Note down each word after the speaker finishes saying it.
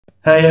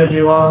Hey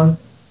everyone,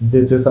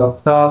 this is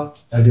Aftab,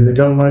 a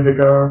digital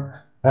marketer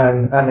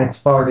and an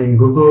expert in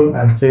Google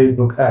and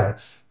Facebook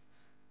ads.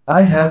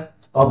 I have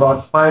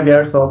about 5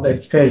 years of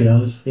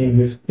experience in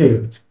this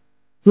field.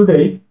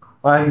 Today,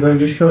 I am going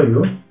to show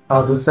you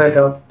how to set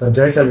up the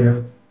data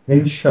layer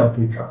in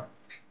Shopify.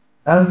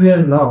 As we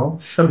all know,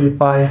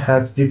 Shopify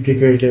has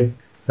deprecated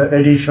the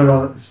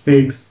additional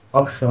speeds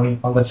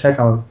option on the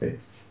checkout page.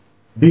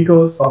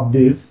 Because of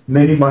this,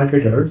 many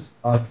marketers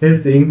are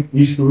facing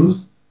issues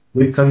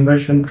with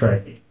conversion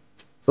tracking.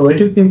 So it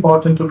is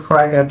important to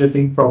track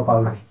everything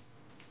properly.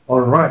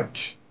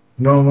 Alright,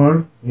 no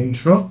more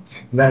intro,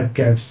 let's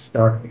get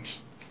started.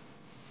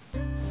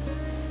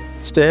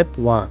 Step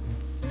 1.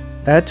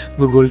 Add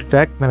Google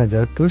Tag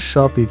Manager to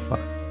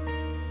Shopify.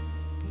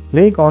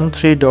 Click on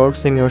 3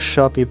 dots in your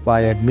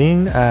Shopify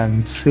admin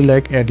and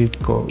select Edit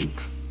Code.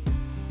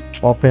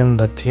 Open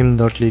the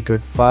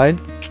theme.liquid file.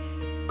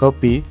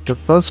 Copy the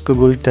first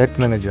Google Tag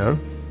Manager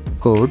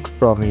code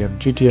from your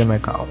GTM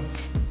account.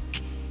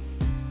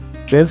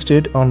 Paste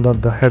it on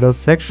the header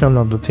section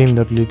of the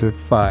theme.liquid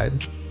file.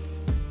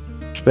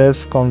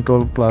 Press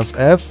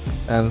Ctrl+F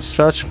and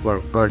search for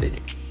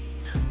body.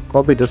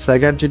 Copy the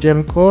second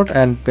GTM code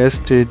and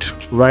paste it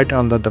right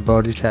under the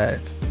body tag.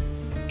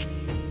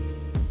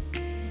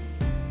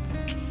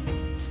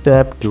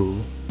 Step 2.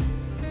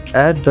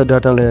 Add the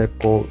data layer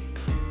code.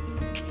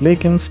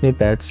 Click in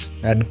Snippets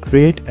and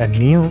create a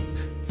new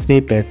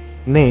snippet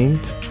named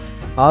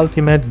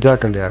Ultimate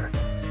Data Layer,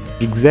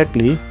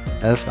 exactly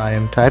as I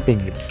am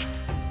typing it.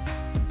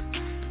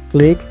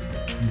 Click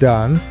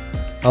Done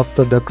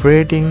after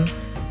creating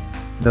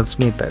the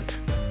snippet.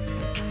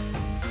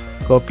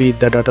 Copy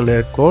the data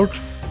layer code.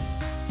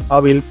 I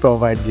will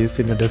provide this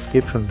in the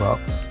description box.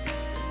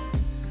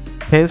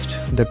 Paste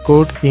the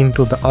code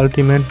into the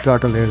Ultimate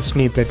Data Layer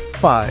snippet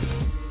file.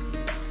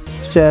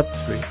 Step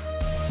 3.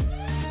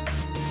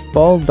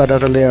 Pull the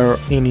data layer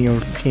in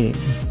your theme.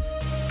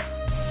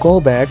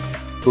 Go back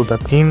to the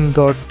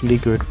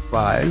theme.liquid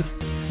file.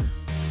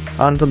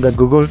 Under the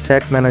Google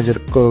Tag Manager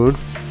code,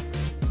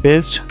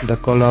 paste the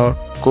color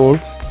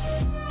code.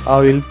 I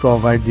will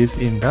provide this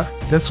in the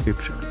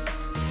description.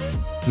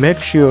 Make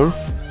sure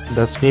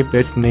the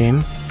snippet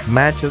name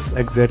matches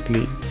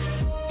exactly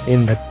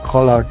in the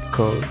colored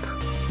code.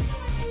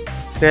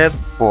 Step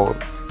 4.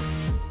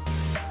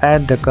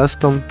 Add the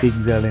custom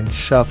pixel in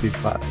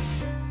Shopify.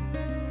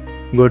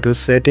 Go to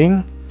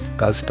Setting,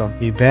 Custom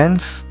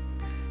Events.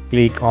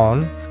 Click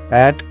on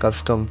Add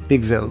Custom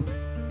Pixel.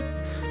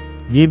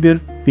 Give your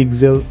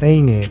pixel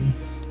a name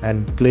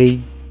and click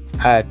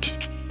Add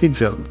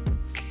Pixel.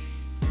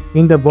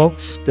 In the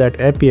box that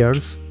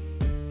appears,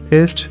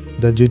 paste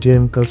the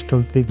GTM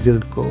custom pixel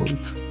code.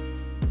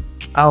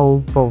 I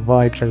will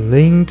provide a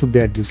link to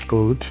get this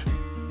code.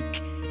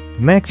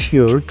 Make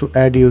sure to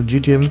add your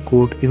GTM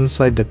code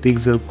inside the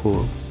pixel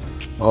code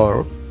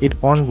or it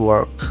won't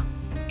work.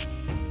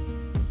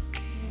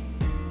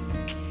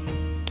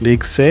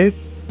 Click Save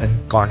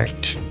and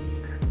connect.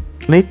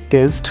 Click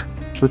Test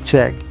to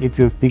check if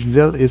your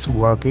pixel is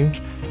working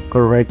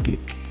correctly.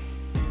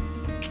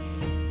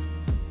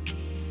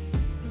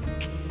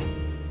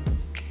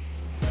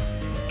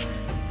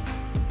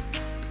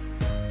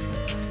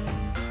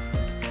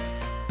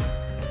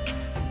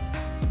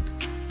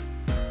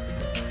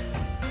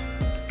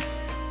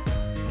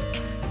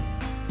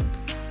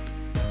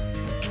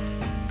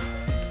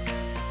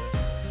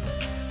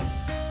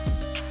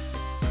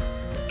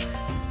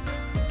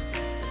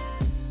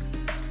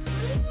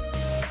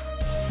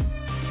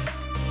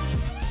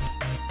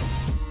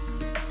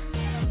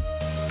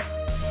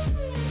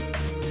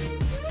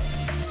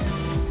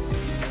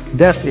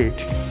 That's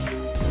it.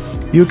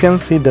 You can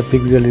see the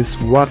pixel is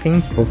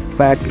working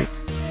perfectly.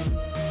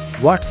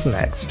 What's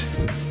next?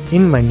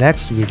 In my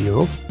next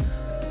video,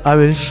 I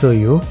will show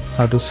you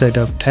how to set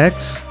up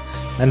tags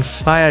and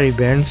fire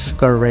events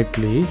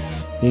correctly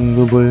in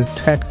Google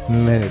Tag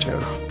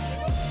Manager.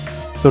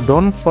 So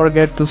don't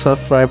forget to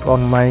subscribe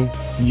on my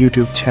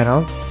YouTube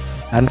channel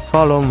and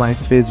follow my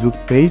Facebook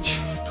page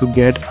to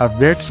get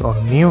updates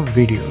on new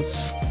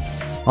videos.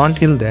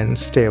 Until then,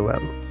 stay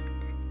well.